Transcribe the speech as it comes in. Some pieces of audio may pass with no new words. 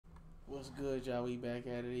What's good, y'all? We back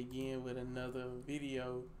at it again with another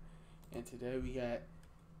video, and today we got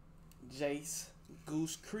Jace,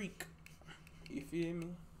 Goose Creek. You feel me?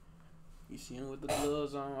 You see him with the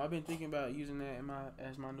gloves on. I've been thinking about using that in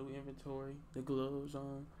as my new inventory. The gloves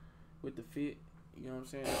on with the fit. You know what I'm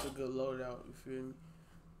saying? That's a good loadout. You feel me?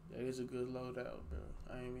 That is a good loadout, bro.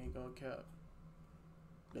 I ain't even gonna cap.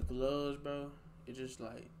 The gloves, bro, it's just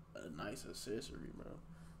like a nice accessory, bro.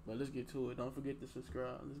 But let's get to it. Don't forget to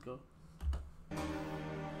subscribe. Let's go.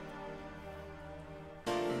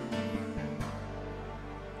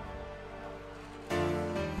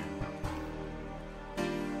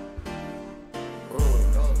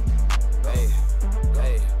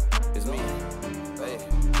 Hey, it's me. Hey,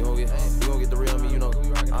 you gon' get the real me, you know.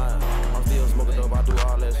 I'm still smoking dope. I do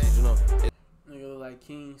all that shit, you know. Nigga look like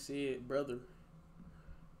King said brother.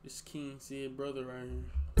 This King said brother right here.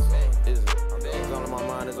 It's all in my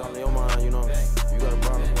mind, it's all in your mind, you know. You got a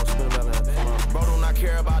problem, you gon' spin about that. Bro do not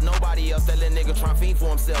care about nobody else. That little nigga try feed for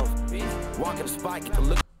himself. Walking the spike, get the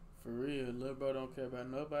look. For real, little bro don't care about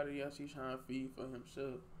nobody else. He's trying to feed for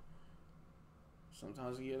himself.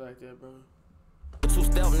 Sometimes he get like that, bro. Two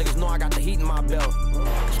stealth niggas know I got the heat in my belt.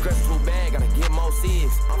 Stress too bad, gotta get more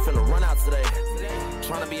cigs. I'm finna run out today.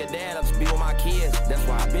 Trying to be a dad, I just be with my kids. That's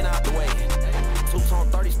why I been out the way. Two-tone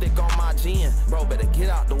 30 stick on my gin. Bro, better get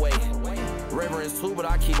out the way. Reverence too, but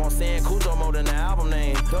I keep on saying Cujo more than the album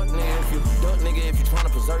name. Duck nigga if you trying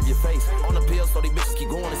to preserve your face. On the pill, so these bitches keep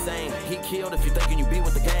going insane. He killed if you thinking you be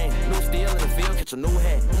with the game. New steel in the field, catch a new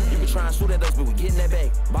hat. You can try and shoot at us, but we getting that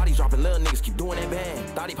back. Body dropping, little niggas keep doing that bag.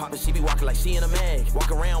 Thought he poppin', she be walking like she in a mag.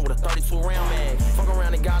 Walk around with a 32 round mag. Fuck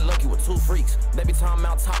around and got lucky with two freaks. They be talking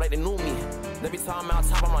out top like they knew me. They be talking out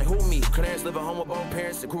top, I'm like, who me? Clarence live at home with both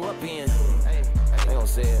parents that grew up in. They gon'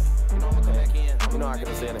 say it. You know I'ma come back in. You know I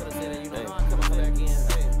could've said it. Hey.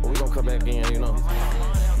 But we gon' come back in, you know.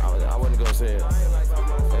 I wasn't gonna say it.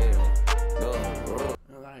 Hey.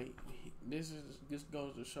 Like, this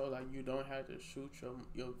goes to show, like, you don't have to shoot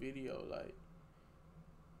your video like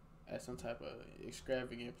at some type of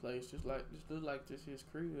extravagant place. Just look like this his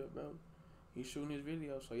crib, bro. He's shooting his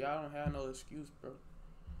video, so y'all don't have no excuse, bro.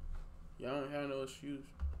 Y'all don't have no excuse.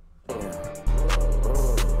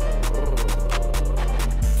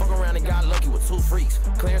 Fuck around and got lucky with two freaks.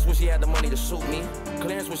 Clarence wish he had the money to shoot me.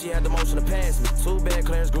 Clarence wish he had the motion to pass me. Too bad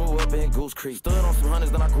Clarence grew up in Goose Creek. Stood on some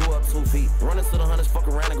hunters, then I grew up 2 feet. Running to the hunters, fuck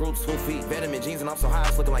around and grew 2 feet. Vitamin jeans and I'm so high,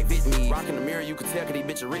 it's looking like Vit me. Rocking the mirror, you can tell 'cause these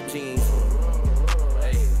bitches rip jeans.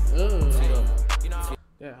 Hey,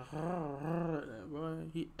 Yeah, boy,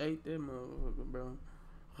 he ate that motherfucker, bro.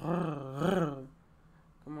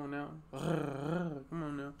 Come on now. Come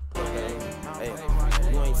on now. Hey,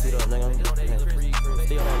 you ain't sit up, nigga.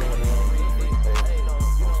 Still that nigga. Hey,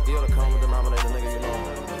 I'm still the common denominator, nigga, you know.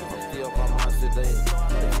 I'm still by my shit, they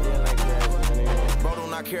still like that, nigga. Bro do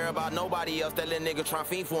not care about nobody else. That little nigga try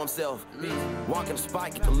feed for himself. Walking the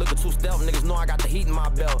spike, get the look of two stealth niggas know I got the heat in my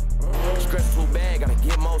belt. Stress too bad, gotta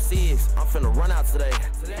get more cigs. I'm finna run out today.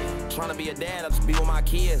 Trying to be a dad, I just be with my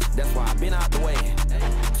kids. That's why I been out the way.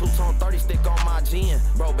 Two-tone 30 stick on my gin.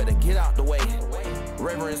 Bro, better get out the way.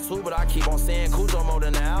 Reverence too, but I keep on saying Cujo more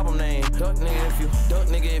than the album name. Duck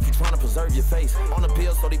nigga if you trying to preserve your face. On the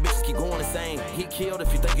pill, so these bitches keep going insane. He killed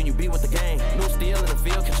if you thinking you be with the game. New steel in the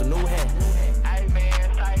field, catch a new hat. Hey man,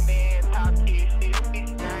 top tier shit,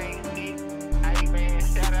 bitch gang shit. Hey man,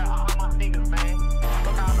 shout out all my niggas, man.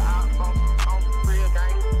 Look out the ops on some real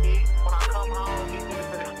gang shit. When I come home, these niggas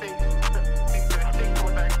to the stick to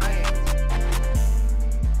what they saying.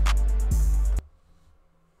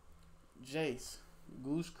 Jace,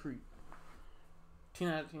 Goose Creek. 10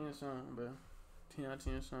 out of 10 song, bro. 10 out of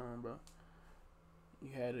 10 song, bro. You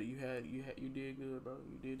did good, bro.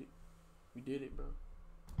 You did it, bro.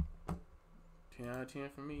 10 out of 10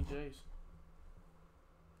 for me, Jace.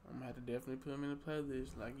 I'm gonna have to definitely put him in the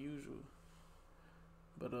playlist like usual.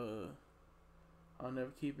 But I'll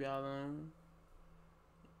never keep y'all on.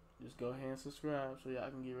 Just go ahead and subscribe so y'all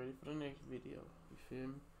can get ready for the next video. You feel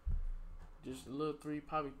me? Just a little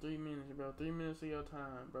probably 3 minutes, bro. 3 minutes of your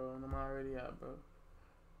time, bro, and I'm already out, bro.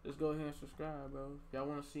 Just go ahead and subscribe, bro. If y'all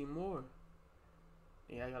want to see more,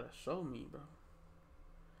 then y'all gotta show me, bro.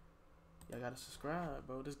 Y'all gotta subscribe,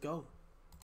 bro. Let's go.